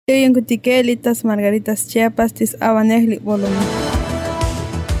Yunkutikelitas Margaritas Chiapas tis abanegli volumen.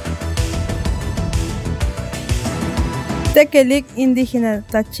 Tekelik indígena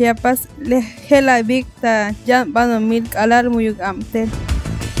ta Chiapas le hela big ta yan bano mil alar muyuk amtel.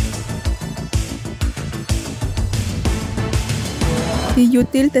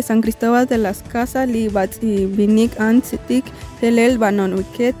 Tiyutil de San Cristóbal de las Casas li batzi binik ansitik helel banon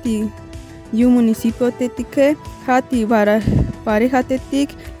wiketi yu municipio tetique hati pareja tetic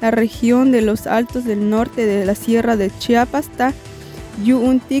la región de los Altos del Norte de la Sierra de Chiapas ta yu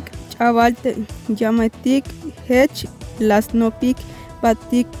untik chaval llamatik hech las nopik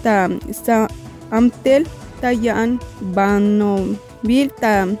batik ta sa amtel ta yan banomil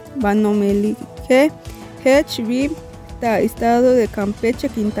ta banomelike hech vib ta estado de Campeche,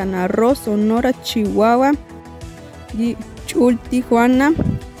 Quintana Roo, Sonora, Chihuahua, Chul, Tijuana,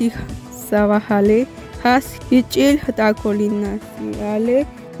 Sabajale, Has, Ichil, Tacolinacale,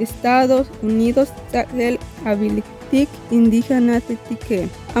 Estados Unidos, Tacel, Abilitic, Indígena Tetique,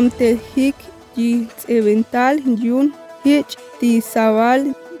 Amtejik, Evental, Yun, Hich,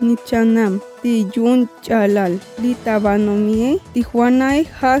 Tizabal, Nichanam, Tiyun Chalal, Litabanomie, Tijuana,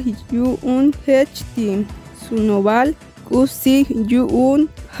 Ha, Yun, Hech, Tim, Sunoval, Usi yuun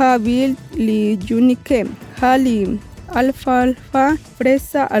habil li yunique hali alfalfa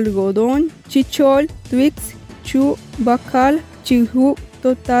fresa algodón chichol twix chu bacal chihu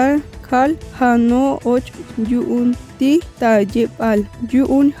total kal hano och yuun ti tayepal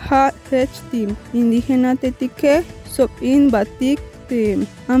yuun ha hechtim indígena tetique sopin batik te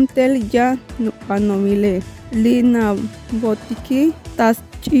amtel ya panomile lina botiki tas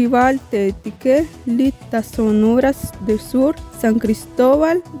Chival tetique Lita Sonoras del Sur, San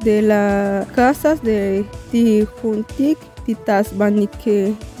Cristóbal de las Casas de Tijuntic, Titas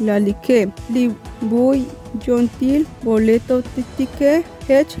Banique, Lalique, Libuy, Yontil, Boleto tetique,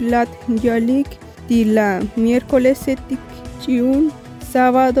 Hech Lat Yalik, Tila miércoles etic Chiun,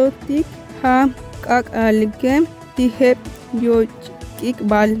 sábado tic, Ha Kak Alike, Tijep Yoch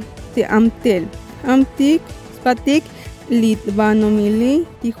Ikbal te Amtel, Amtik, Spatik, Litbanomili,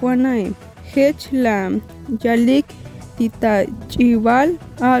 Tijuana, Hech la Yalik, Tita Chival,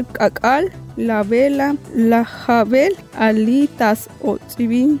 Kakal, La Vela, La Jabel, Alitas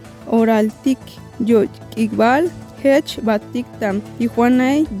Otzibin, Oraltik, Yoch Igbal, Hech Batiktam,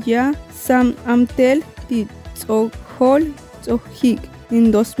 Tijuana, Ya Sam Amtel, Titzojol, Tzojik.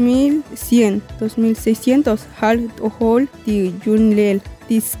 En 2100, 2600, Hal Tojol, Ti Yunlel,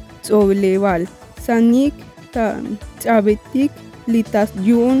 Titzobleval, Sanik, Chabetik, Litas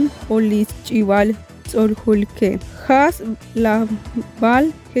Yun, Olis Chival, Tzolhulke, Has la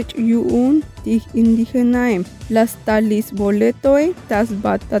Val, Hech Yun, Tij Indígenae, Las Talis Boletoe, Tas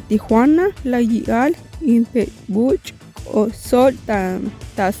Bata Tijuana, La Yial, Inpe Buch, O Sol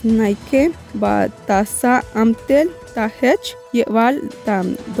Tas Naike, Batasa Amtel, Tahech, Yeval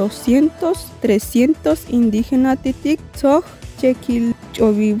Tam 200, 300 Indígena Titik, Zoj, Chekil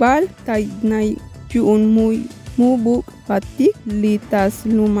Chovival, Tainai. Yun muy mubuk batik litas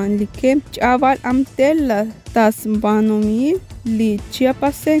lumanlike chaval amtel la tas banomil li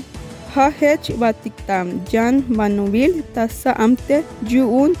chiapase ha hech batik tam jan banomil tasa amtel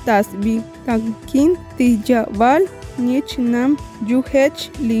yun tas bitankin tijaval nich nam yu hech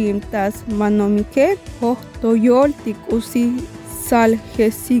li tas banomike ho toyol tikusi sal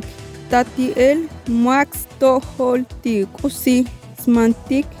jesik tati el max tohol tikusi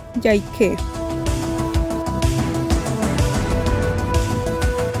smantik jaike.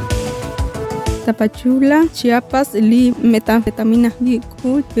 Tapachula, Chiapas, li metanfetamina,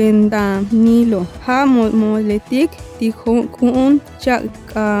 yikul, fentanilo, ha moletik, tijun,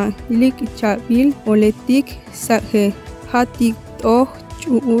 chakalik, chabil, oletik, saje, hatik, toj,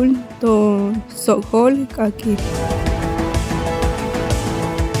 chul, to, sohol, kaki.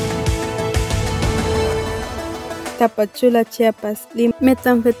 Tapachula, Chiapas, li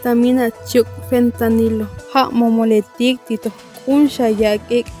metanfetamina, chuk, fentanilo, ha moletik, tito. Un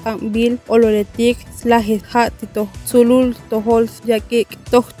shayakik ambil ololetik slajes hatito sulul tohol yakik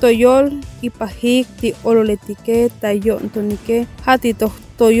tohtoyol ipahik ti ololetike tayon tonike hatito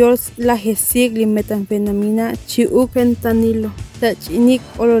toyol slajesik li metanfetamina chiuk fentanilo tachinik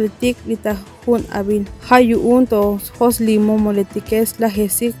ololetik lita hun abil hayuun to hosli momoletike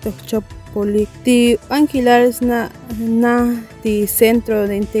slajesik tochop Polik. Ti Anquilares na ti Centro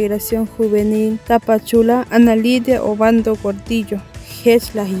de Integración Juvenil Tapachula Analidia Obando Gordillo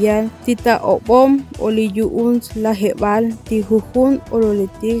Hech Lahial Tita Obom Oliyuun Lahebal Ti Jujun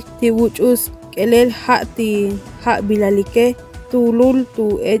Ololetik Ti Buchus Kelel Ha Ti Ha Bilalike Tulul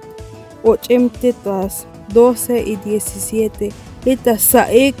Tu Et Ochemte Toas 12 y 17 ita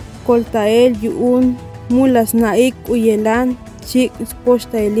saik koltael yu'un mulas naik uyelan chik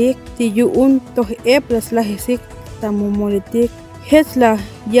poxtailik ti yu'un toj eplas lajesik tamomoletik hetla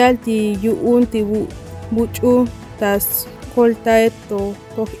yal ti yu'un ti buch'u tas koltaet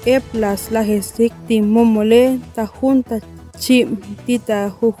toj eplas lajesik ti momole ta junta chim tita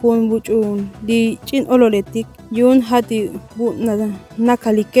jujun buch'un li chin ololetik yun hati buna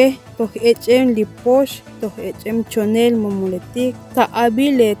nakalike toj echem li posh toj echem chonel momoletik ta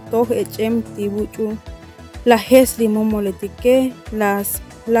abile toj echem ti buch'u la jesli momoletike las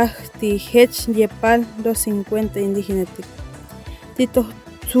ti hech yepal 250 indígenatik tito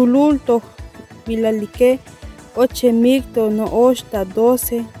tzulul toj vilalike 8,000 to no 8 ta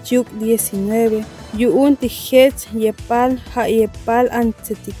 12 chuk 19 yu'un ti hech yepal ha yepal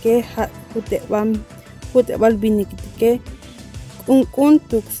antsetike ha jutebal binikitike k'unk'un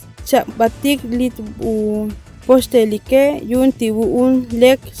tuk chabatik lit u poxtelike yun ti bu'un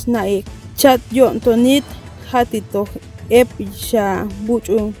lek snaik chat yontonit hati toj ep xa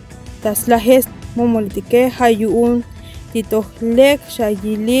buch'u tas lajes momoletike ha yu'un ti toj lek xa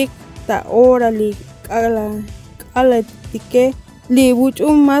yilik ta orali k'alatike li buch'u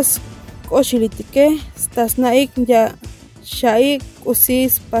mas k'oxilitike tas naik ya xaik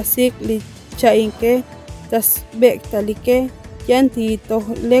k'usis pasik li chainke tas bektalike yanti toj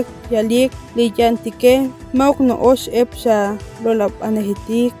lek yalik li yantike mauk no ox ep xa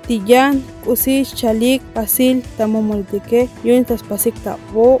lolab'anejitik ti yan k'usis chalik pasil tamomoletike yun tas pasik ta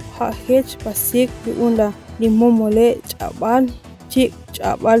bo ha hech pasik yu'un la li momole ch'ab'al chik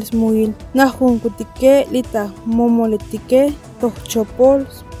ch'ab'al smuil najunkutike lita momoletike toj chopol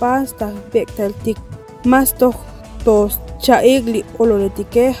pas ta bektaltik mas toj tos chaik li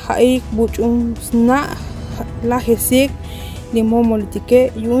ololetike jaik buch'un sna' lajesik li momoletike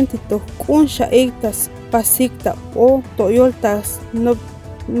yun ti toj k'un xaik tas pasik ta o toyol tas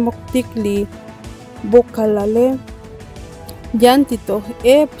moktik li bokalale yanti toj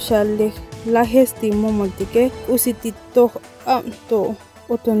ep xale lajes ti momoletike k'usiti toj am to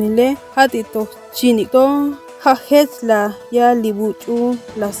otonile hati toj chinito ha hech la ya li buch'u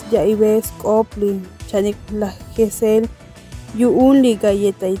las ya ibes k'op li chanik la gesel yu'un li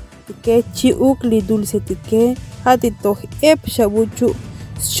galletitike chi'uk li dulcetike hati toj ep xa buch'u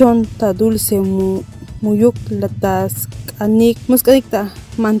xonta dulce muyuk latas k'anik musk'anik ta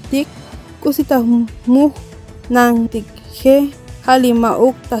mantik k'usita muj nantik je hali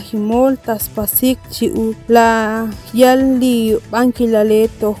ma'uk tajimol tas pasik chi'uk la yal li b'ankilale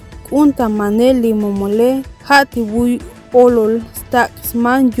toj k'un tamanel li momole hati buy olol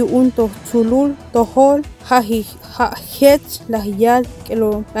staksman yu'un toj tzulul tojol ha hech laj yal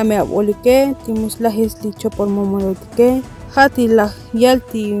k'elo lame ab'olike timus lajes li chopol momoletike hati laj yal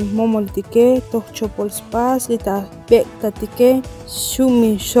ti momoletike toj chopol spas lita bektatike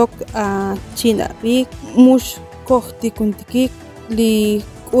xumi xok a chinab'ik mux kojtikuntikik li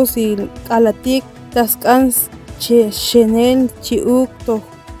k'usi k'alatik tas k'ans xenel chi'uk toj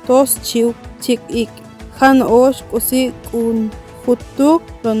tos chi'uk chik'ik jan ox k'usi k'un jutuk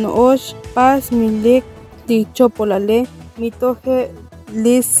lo no'ox pas milik ti chopolale mitoje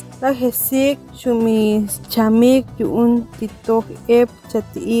lis lajesik xumi chamik yu'un ti toj ep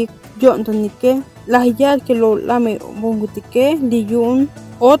chati'ik yontonike laj yal que lo lame bongutike li yu'un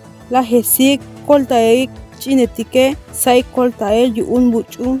ot lajesik koltaik ch'inetike say koltael yu'un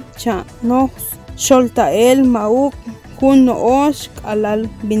buch'u cha noj xoltael ma'uk jun no'ox k'alal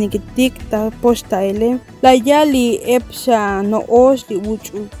binikitik ta poxtaele la yali ep xa no'ox li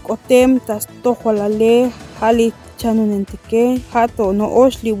buch'u k'otem tas tojolale jali chanunentike jato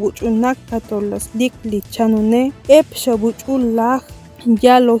no'ox li buch'u nak katolas lik li chanune ep xa buch'u laj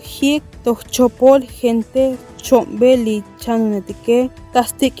yalojik toj chopol gente chombel li chanunetike tas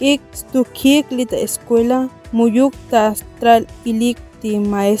tik'ik stukik li ta escuela muyuk tas tral ilik ti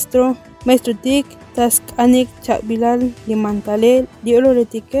maestro tik tas k'anik cha'bilal li mantalel li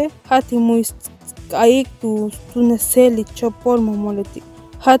ololetike jati muy k'aik tu nesel li chopol momoletik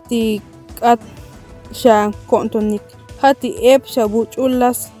jati k'at xa ko'ntonik jati ep xa buch'u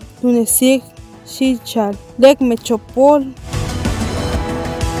las tunesik xichal lek me chopol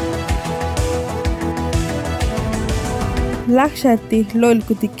laksha ti lol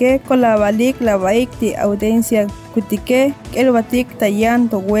kutike kolabalik labaik ti audiencia kutike kelbatik tayan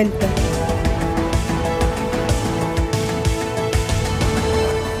to vuelta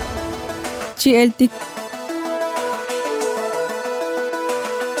chi el tik